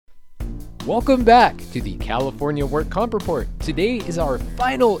Welcome back to the California Work Comp Report. Today is our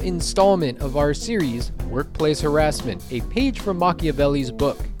final installment of our series, Workplace Harassment, a page from Machiavelli's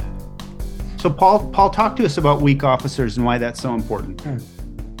book. So Paul, talk to us about weak officers and why that's so important.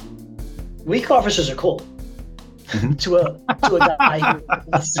 Weak officers are cool. to a guy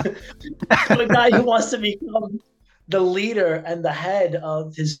who wants to become the leader and the head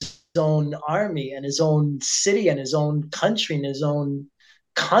of his own army and his own city and his own country and his own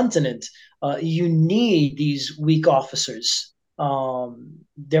continent. You need these weak officers.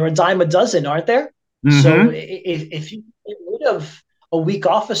 They're a dime a dozen, aren't there? Mm-hmm. So if you get rid of a weak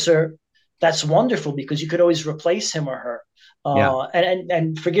officer, that's wonderful because you could always replace him or her.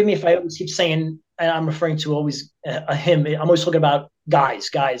 And forgive me if I always keep saying, and I'm referring to always him. I'm always talking about guys,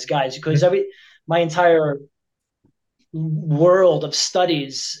 because my entire world of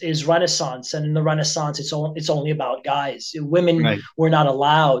studies is Renaissance, and in the Renaissance, it's only about guys. Women were not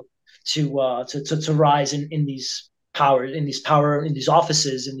allowed to rise in these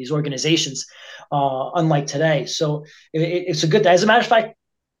offices, in these organizations, unlike today. So it's a good thing. As a matter of fact,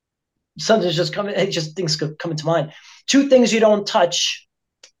 something's things come into mind. Two things you don't touch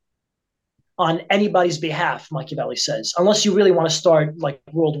on anybody's behalf, Machiavelli says, unless you really want to start like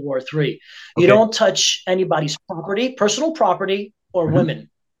World War III. You don't touch anybody's property, personal property, or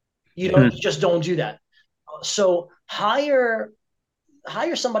women. You just don't do that. So hire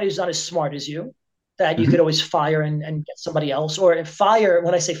somebody who's not as smart as you, that you could always fire and get somebody else. Or fire,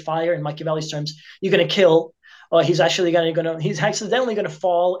 when I say fire in Machiavelli's terms, you're going to kill. He's accidentally going to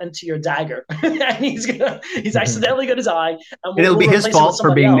fall into your dagger, and he's accidentally going to die. And it'll be his fault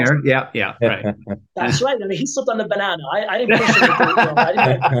for being else. There. Yeah, right. That's right. I mean, he slipped on the banana. I didn't push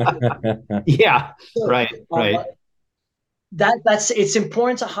him. Yeah, right. It's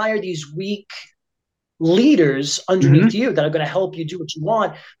important to hire these weak leaders underneath you that are going to help you do what you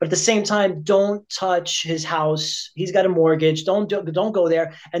want, but at the same time, don't touch his house. He's got a mortgage. Don't go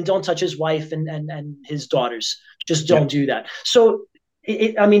there, and don't touch his wife and his daughters. Just don't do that. So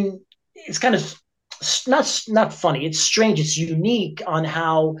it's kind of not funny. It's strange. It's unique on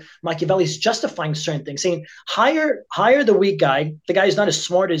how Machiavelli is justifying certain things, saying hire the weak guy, the guy who's not as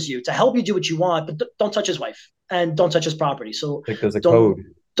smart as you, to help you do what you want, but don't touch his wife and don't touch his property. So I think there's a code.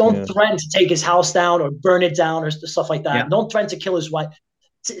 Don't threaten to take his house down or burn it down or stuff like that. Yeah. Don't threaten to kill his wife.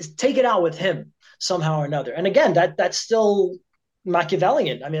 Take it out with him somehow or another. And again, that's still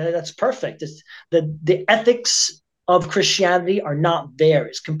Machiavellian. I mean, that's perfect. It's the ethics of Christianity are not there.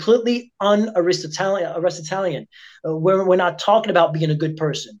 It's completely un-Aristotelian. We're not talking about being a good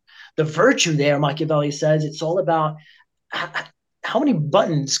person. The virtue there, Machiavelli says, it's all about how many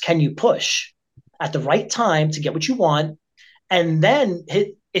buttons can you push at the right time to get what you want, and then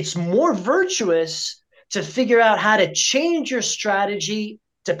it's more virtuous to figure out how to change your strategy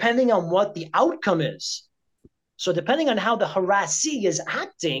depending on what the outcome is. So depending on how the harassee is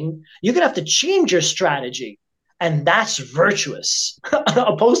acting, you're going to have to change your strategy. And that's virtuous,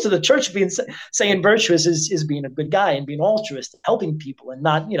 opposed to the church saying virtuous is being a good guy and being altruist, helping people, and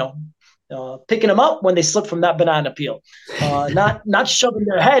not, picking them up when they slip from that banana peel, not shoving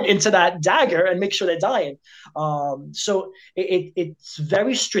their head into that dagger and make sure they're dying. So it's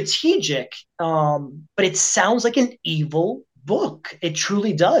very strategic, but it sounds like an evil book. It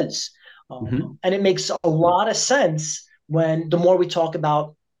truly does. And it makes a lot of sense when the more we talk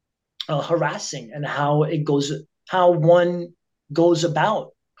about harassing and how one goes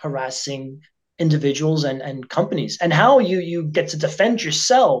about harassing individuals and companies, and how you get to defend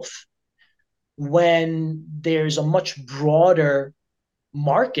yourself when there's a much broader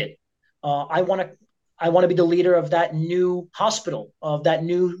market. I want to be the leader of that new hospital, of that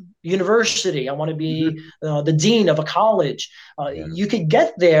new university. I want to be the dean of a college. You could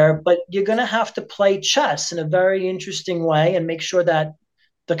get there, but you're going to have to play chess in a very interesting way and make sure that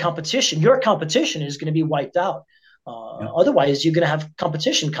your competition is going to be wiped out. Otherwise, you're going to have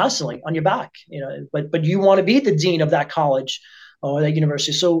competition constantly on your back. But you want to be the dean of that college or that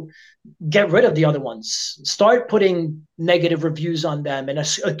university. So get rid of the other ones. Start putting negative reviews on them and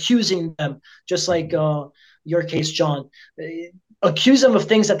accusing them, just like your case, John. Accuse them of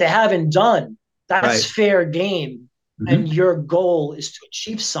things that they haven't done. That's fair game. And your goal is to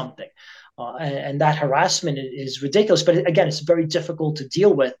achieve something. And that harassment is ridiculous. But again, it's very difficult to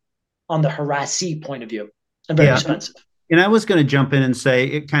deal with on the harassee point of view, and very expensive. And I was going to jump in and say,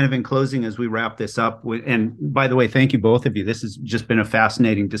 it kind of in closing as we wrap this up, and by the way, thank you both of you. This has just been a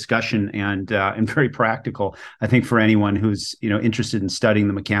fascinating discussion and very practical, I think, for anyone who's interested in studying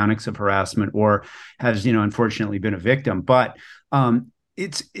the mechanics of harassment or has unfortunately been a victim. But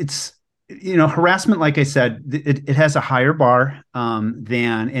it's harassment, like I said, it has a higher bar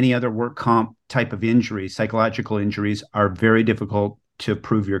than any other work comp type of injury. Psychological injuries are very difficult to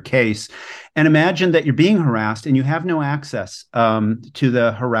prove your case. And imagine that you're being harassed and you have no access to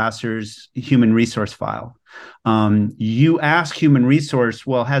the harasser's human resource file. You ask human resource,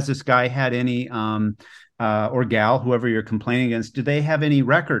 well, has this guy had any, or gal, whoever you're complaining against, do they have any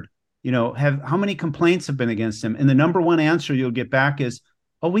record? How many complaints have been against him? And the number one answer you'll get back is,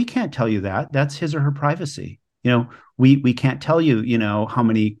 oh, we can't tell you that. That's his or her privacy. We can't tell you, how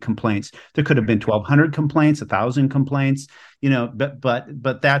many complaints. There could have been 1,200 complaints, 1,000 complaints,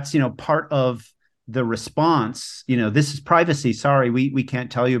 but that's, part of the response. This is privacy. Sorry, we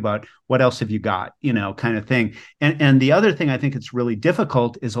can't tell you about. What else have you got, kind of thing. And the other thing I think it's really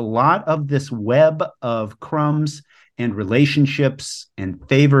difficult is a lot of this web of crumbs and relationships and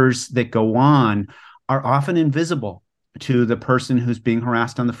favors that go on are often invisible to the person who's being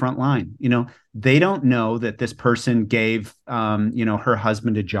harassed on the front line. They don't know that this person gave, her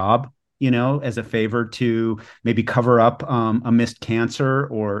husband a job, as a favor to maybe cover up a missed cancer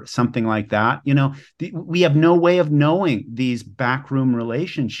or something like that. We have no way of knowing these backroom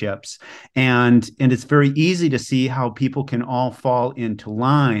relationships. And it's very easy to see how people can all fall into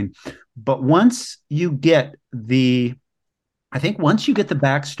line. But once you get the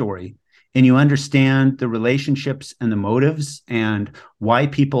backstory, and you understand the relationships and the motives and why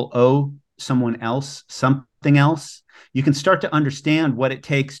people owe someone else something else, you can start to understand what it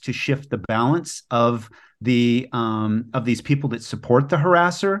takes to shift the balance of these people that support the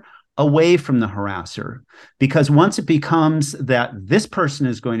harasser away from the harasser. Because once it becomes that this person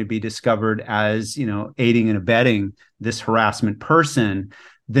is going to be discovered as, aiding and abetting this harassment person,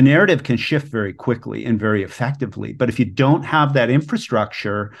 the narrative can shift very quickly and very effectively. But if you don't have that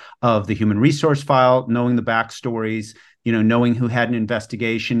infrastructure of the human resource file, knowing the backstories, knowing who had an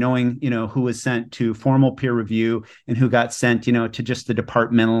investigation, knowing, who was sent to formal peer review and who got sent, to just the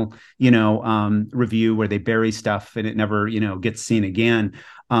departmental, review where they bury stuff and it never, gets seen again.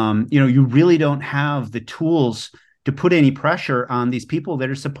 You really don't have the tools to put any pressure on these people that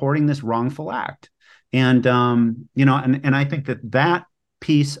are supporting this wrongful act. And, and I think that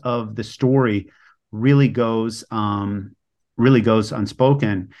piece of the story really goes unspoken.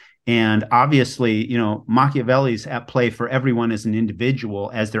 And obviously, Machiavelli's at play for everyone as an individual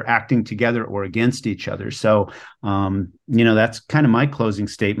as they're acting together or against each other. So, that's kind of my closing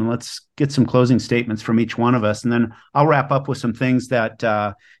statement. Let's get some closing statements from each one of us. And then I'll wrap up with some things that,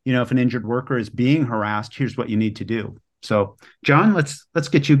 if an injured worker is being harassed, here's what you need to do. So, John, let's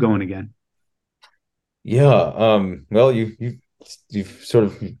get you going again. Yeah. Well, you've sort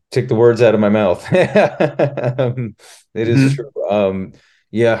of took the words out of my mouth. It is true.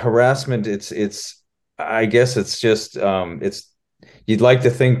 Yeah, harassment. I guess it's just. You'd like to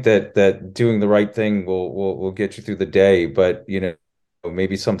think that doing the right thing will get you through the day, but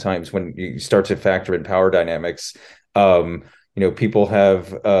maybe sometimes when you start to factor in power dynamics, people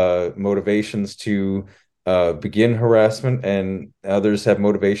have motivations to begin harassment, and others have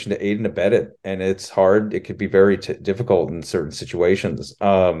motivation to aid and abet it, and it's hard. It could be very difficult in certain situations.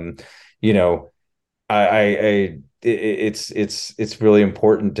 It's really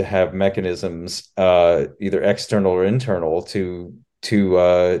important to have mechanisms, either external or internal, to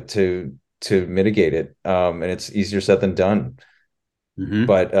mitigate it. And it's easier said than done. Mm-hmm.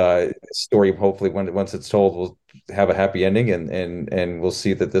 But story, hopefully, once it's told, will have a happy ending, and we'll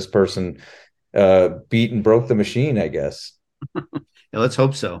see that this person beat and broke the machine, I guess. Yeah, let's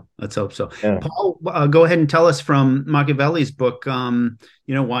hope so. Yeah. Paul, go ahead and tell us from Machiavelli's book,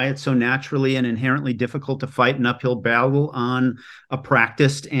 why it's so naturally and inherently difficult to fight an uphill battle on a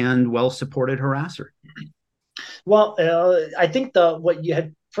practiced and well-supported harasser. Well, I think what you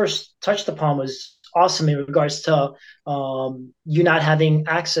had first touched upon was awesome in regards to you not having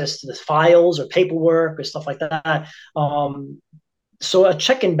access to the files or paperwork or stuff like that. So a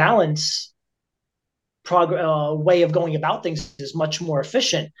check and balance way of going about things is much more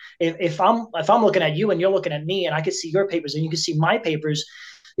efficient. If I'm looking at you and you're looking at me, and I can see your papers and you can see my papers,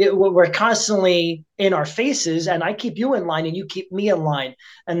 we're constantly in our faces, and I keep you in line and you keep me in line,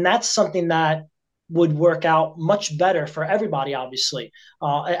 and that's something that would work out much better for everybody. Obviously,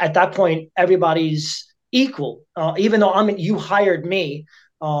 at that point, everybody's equal. Even though you hired me,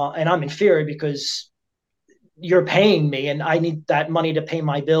 and I'm inferior because you're paying me and I need that money to pay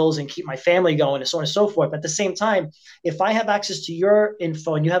my bills and keep my family going and so on and so forth. But at the same time, if I have access to your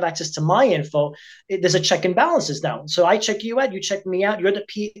info and you have access to my info, there's a check and balances now. So I check you out, you check me out. You're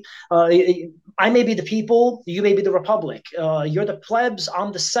I may be the people, you may be the republic. You're the plebs,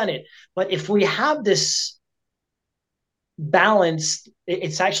 I'm the Senate. But if we have this balanced.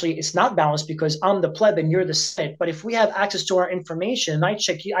 It's not balanced because I'm the pleb and you're the Senate. But if we have access to our information and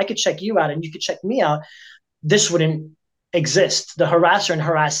I could check you out and you could check me out, this wouldn't exist. The harasser and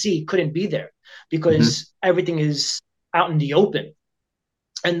harassee couldn't be there because everything is out in the open.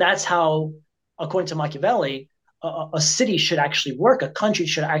 And that's how, according to Machiavelli, a city should actually work. A country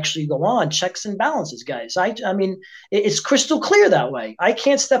should actually go on checks and balances, guys. I mean, it's crystal clear that way. I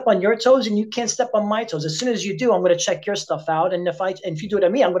can't step on your toes, and you can't step on my toes. As soon as you do, I'm going to check your stuff out, and if you do it to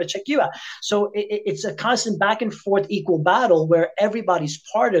me, I'm going to check you out. So it's a constant back and forth, equal battle where everybody's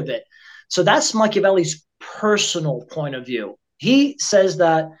part of it. So that's Machiavelli's personal point of view. He says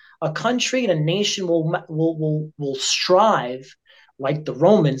that a country and a nation will strive like the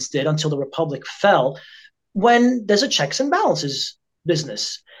Romans did until the Republic fell, when there's a checks and balances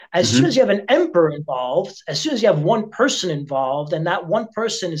business. As soon as you have an emperor involved, as soon as you have one person involved, and that one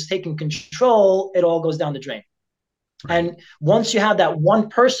person is taking control, it all goes down the drain. Right. And once you have that one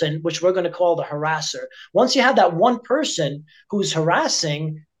person, which we're going to call the harasser, once you have that one person who's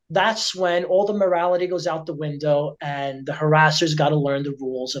harassing, that's when all the morality goes out the window, and the harasser's got to learn the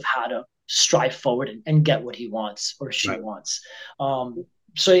rules of how to strive forward and get what he wants or she wants.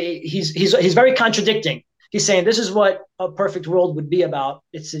 So he's very contradicting. He's saying this is what a perfect world would be about.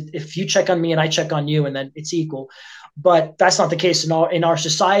 It's if you check on me and I check on you, and then it's equal. But that's not the case in our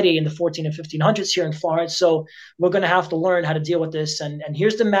society in the 14 and 1500s here in Florence. So we're going to have to learn how to deal with this. And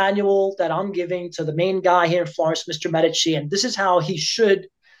here's the manual that I'm giving to the main guy here in Florence, Mr. Medici. And this is what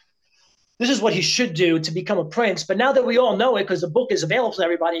he should do to become a prince. But now that we all know it, because the book is available to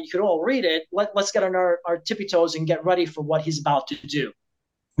everybody and you can all read it, let's get on our tippy toes and get ready for what he's about to do.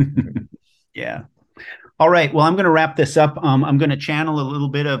 Yeah. All right. Well, I'm going to wrap this up. I'm going to channel a little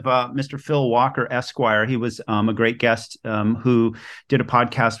bit of Mr. Phil Walker, Esquire. He was a great guest who did a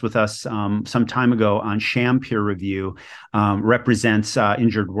podcast with us some time ago on sham peer review, represents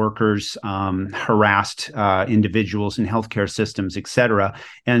injured workers, harassed individuals in healthcare systems, et cetera.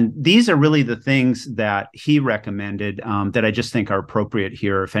 And these are really the things that he recommended that I just think are appropriate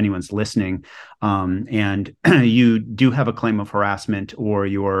here if anyone's listening. And you do have a claim of harassment, or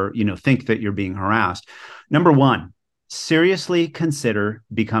you're, think that you're being harassed. Number one, seriously consider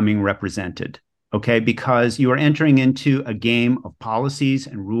becoming represented, okay? Because you are entering into a game of policies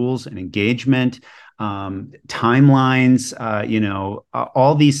and rules and engagement, timelines,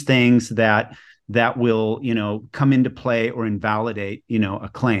 all these things that will, come into play or invalidate, a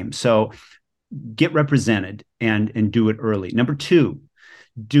claim. So get represented and do it early. Number two,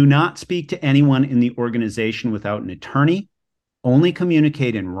 do not speak to anyone in the organization without an attorney. Only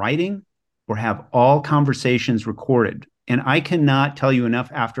communicate in writing or have all conversations recorded. And I cannot tell you enough,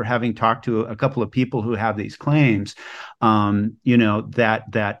 after having talked to a couple of people who have these claims,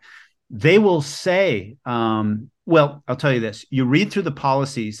 that they will say, well, I'll tell you this, you read through the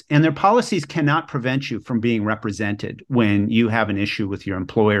policies, and their policies cannot prevent you from being represented when you have an issue with your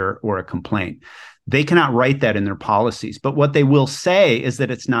employer or a complaint. They cannot write that in their policies. But what they will say is that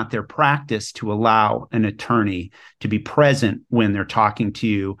it's not their practice to allow an attorney to be present when they're talking to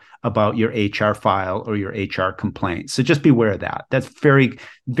you about your HR file or your HR complaint. So just beware of that. That's very,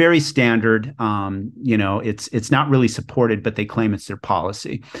 very standard. It's not really supported, but they claim it's their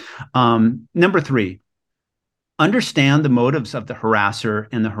policy. Number three, understand the motives of the harasser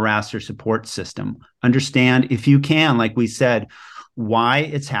and the harasser support system. Understand, if you can, like we said, why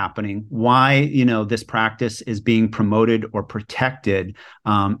it's happening, why, this practice is being promoted or protected.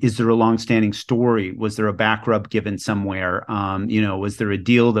 Is there a longstanding story? Was there a back rub given somewhere? Was there a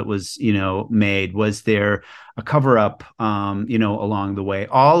deal that was, made? Was there a cover up, along the way?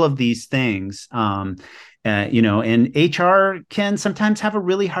 All of these things, and HR can sometimes have a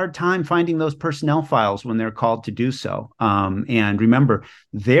really hard time finding those personnel files when they're called to do so. And remember,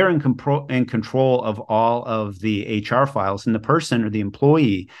 they're in control of all of the HR files, and the person or the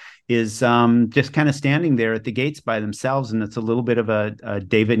employee is just kind of standing there at the gates by themselves. And it's a little bit of a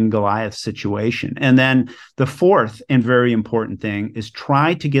David and Goliath situation. And then the fourth and very important thing is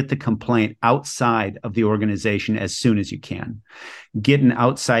try to get the complaint outside of the organization as soon as you can. Get an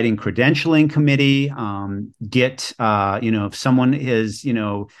outside credentialing committee, if someone is,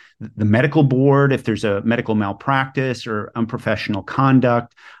 the medical board, if there's a medical malpractice or unprofessional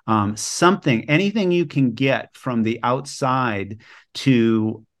conduct, anything you can get from the outside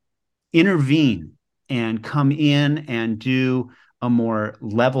to intervene and come in and do a more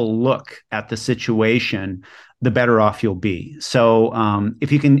level look at the situation, the better off you'll be. So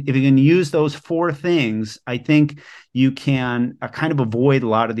if you can use those four things, I think you can kind of avoid a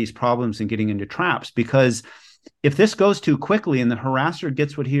lot of these problems and getting into traps. Because if this goes too quickly and the harasser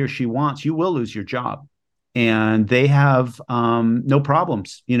gets what he or she wants, you will lose your job. and they have no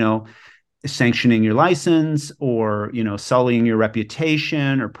problems, sanctioning your license or, sullying your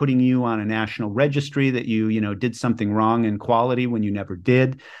reputation or putting you on a national registry that you did something wrong in quality when you never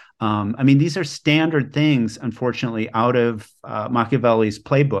did. These are standard things, unfortunately, out of Machiavelli's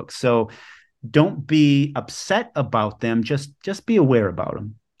playbook. So don't be upset about them. Just be aware about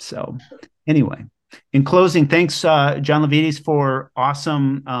them. So anyway, in closing, thanks, John Lavietes, for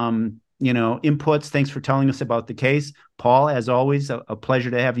awesome inputs. Thanks for telling us about the case. Paul, as always, a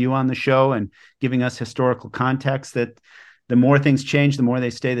pleasure to have you on the show and giving us historical context that the more things change, the more they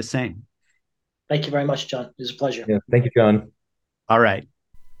stay the same. Thank you very much, John. It was a pleasure. Yeah, thank you, John. All right.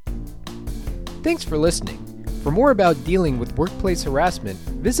 Thanks for listening. For more about dealing with workplace harassment,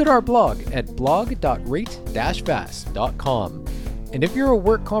 visit our blog at blog.rate-fast.com. And if you're a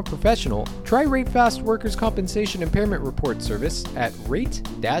work comp professional, try Rate Fast Workers' Compensation Impairment Report service at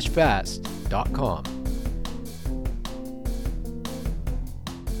rate-fast.com.